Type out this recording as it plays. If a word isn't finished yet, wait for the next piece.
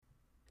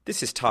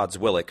This is Todd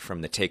Zwillich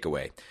from The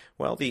Takeaway.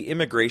 Well, the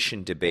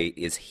immigration debate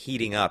is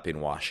heating up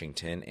in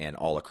Washington and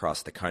all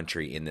across the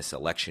country in this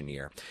election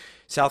year.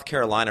 South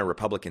Carolina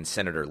Republican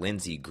Senator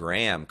Lindsey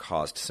Graham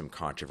caused some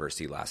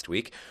controversy last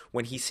week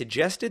when he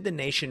suggested the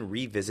nation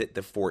revisit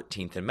the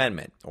 14th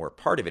Amendment, or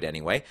part of it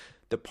anyway,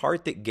 the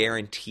part that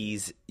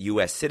guarantees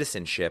U.S.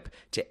 citizenship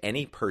to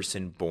any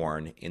person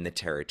born in the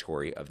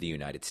territory of the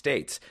United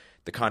States.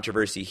 The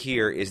controversy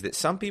here is that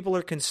some people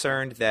are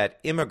concerned that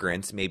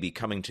immigrants may be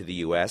coming to the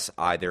U.S.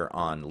 either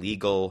on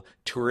legal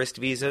tourist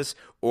visas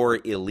or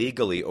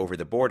illegally over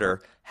the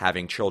border,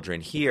 having children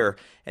here,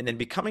 and then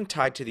becoming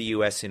tied to the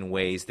U.S. in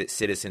ways that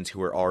citizens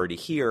who are already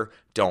here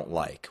don't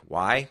like.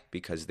 Why?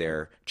 Because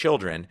their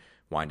children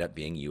wind up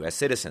being U.S.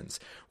 citizens.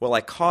 Well,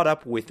 I caught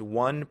up with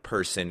one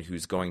person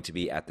who's going to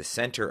be at the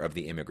center of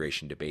the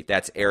immigration debate.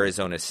 That's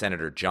Arizona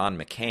Senator John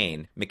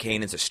McCain.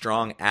 McCain is a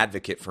strong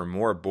advocate for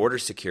more border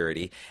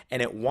security,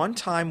 and at one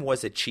time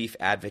was a chief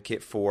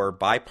advocate for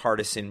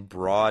bipartisan,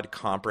 broad,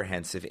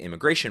 comprehensive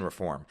immigration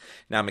reform.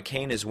 Now,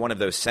 McCain is one of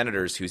those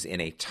senators who's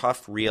in a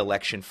tough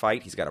re-election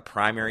fight. He's got a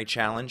primary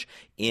challenge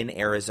in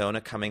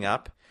Arizona coming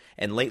up.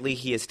 And lately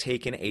he has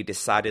taken a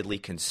decidedly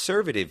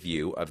conservative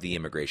view of the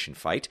immigration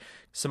fight.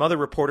 Some other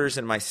reporters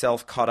and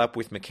myself caught up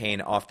with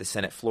McCain off the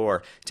Senate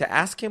floor to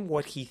ask him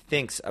what he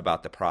thinks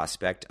about the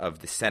prospect of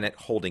the Senate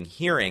holding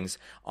hearings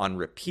on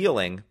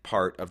repealing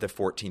part of the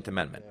 14th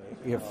Amendment.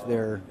 If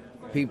there are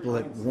people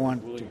that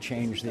want to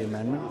change the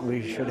amendment,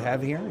 we should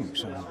have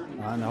hearings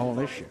on the whole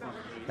issue.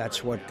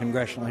 That's what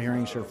congressional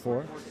hearings are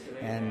for.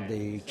 And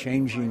the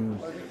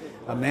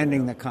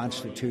amending the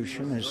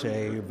Constitution is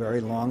a very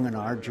long and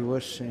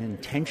arduous,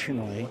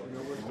 intentionally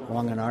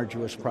long and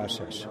arduous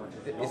process.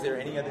 Is there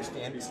any other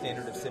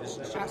standard of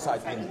citizenship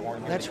besides being born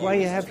here? That's why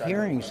you have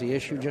hearings. The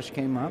issue just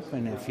came up,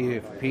 and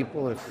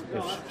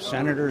if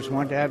senators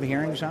want to have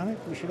hearings on it,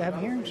 we should have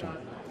hearings on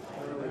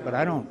it. But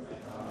I don't.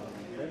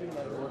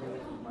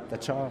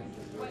 That's all.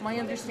 My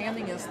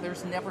understanding is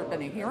there's never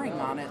been a hearing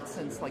on it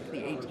since like the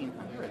 1800s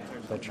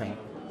or something.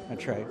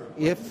 That's right.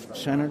 If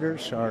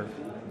senators are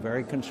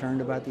very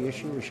concerned about the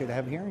issue, we should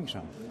have hearings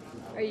on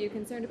it. Are you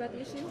concerned about the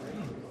issue?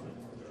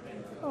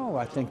 Oh,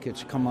 I think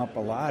it's come up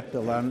a lot.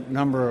 A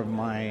number of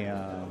my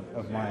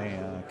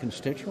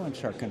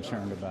constituents are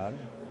concerned about it.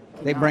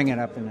 They bring it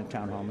up in the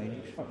town hall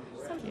meetings.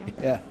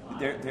 Yeah.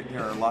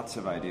 There are lots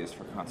of ideas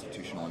for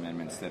constitutional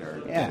amendments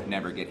that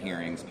never get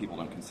hearings. People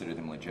don't consider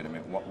them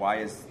legitimate. Why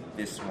is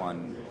this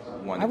one?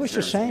 I was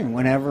just saying,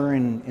 whenever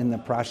in the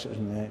process,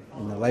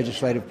 in the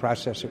legislative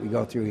process that we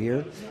go through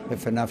here,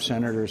 if enough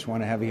senators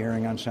want to have a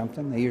hearing on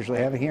something, they usually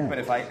have a hearing.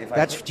 But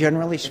that's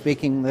generally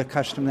speaking the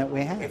custom that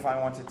we have. If I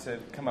wanted to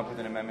come up with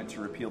an amendment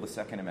to repeal the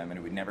Second Amendment,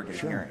 it would never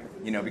get a hearing.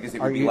 Because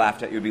it would be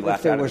laughed at. It would be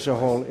laughed at.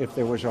 If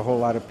there was a whole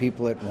lot of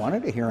people that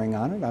wanted a hearing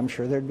on it, I'm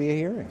sure there'd be a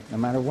hearing, no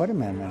matter what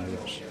amendment it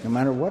is, no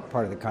matter what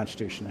part of the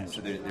Constitution it is.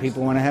 So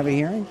people want to have a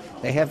hearing,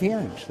 they have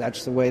hearings.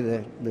 That's the way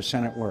the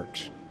Senate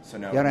works. So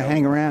you got to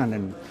hang around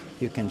and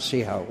you can see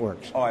how it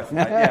works. Oh, I've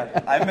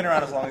been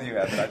around as long as you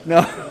have,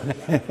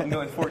 but I'm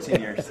doing 14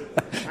 years.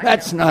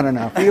 That's not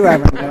enough. You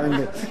haven't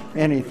learned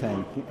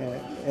anything.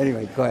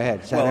 Anyway, go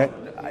ahead.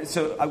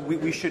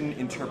 We shouldn't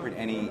interpret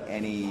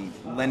any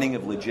lending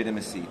of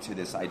legitimacy to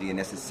this idea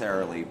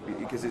necessarily,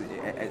 because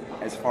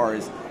as far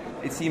as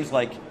it seems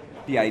like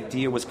the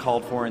idea was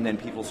called for, and then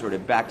people sort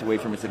of backed away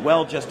from it and said,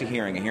 well, just a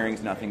hearing. A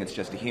hearing's nothing, it's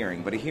just a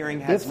hearing. But a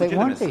hearing has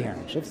legitimacy.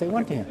 If they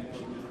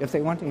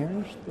want the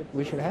hearings,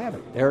 we should have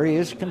it. There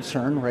is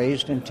concern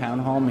raised in town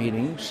hall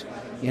meetings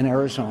in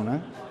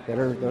Arizona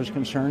those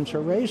concerns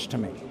are raised to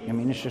me. I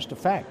mean, it's just a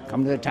fact.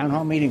 Come to the town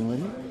hall meeting with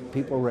me.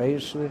 People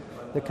raise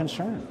the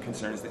concern.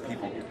 Concerns that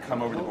people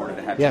come over the border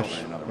to have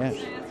children, in other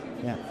words.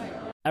 Yeah.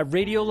 At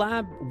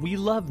Radiolab, we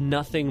love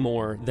nothing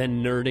more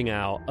than nerding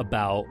out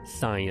about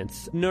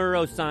science,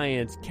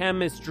 neuroscience,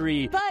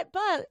 chemistry.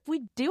 But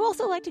we do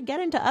also like to get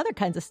into other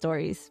kinds of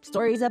stories.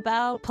 Stories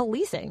about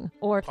policing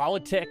or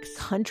politics,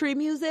 country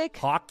music,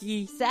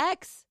 hockey,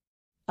 sex,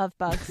 of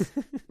bugs.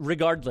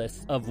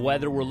 Regardless of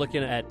whether we're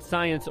looking at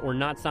science or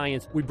not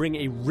science, we bring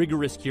a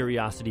rigorous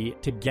curiosity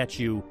to get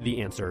you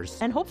the answers.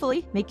 And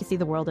hopefully make you see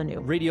the world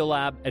anew.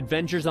 Radiolab,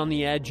 adventures on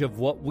the edge of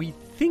what we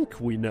think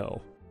we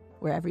know.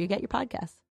 Wherever you get your podcasts.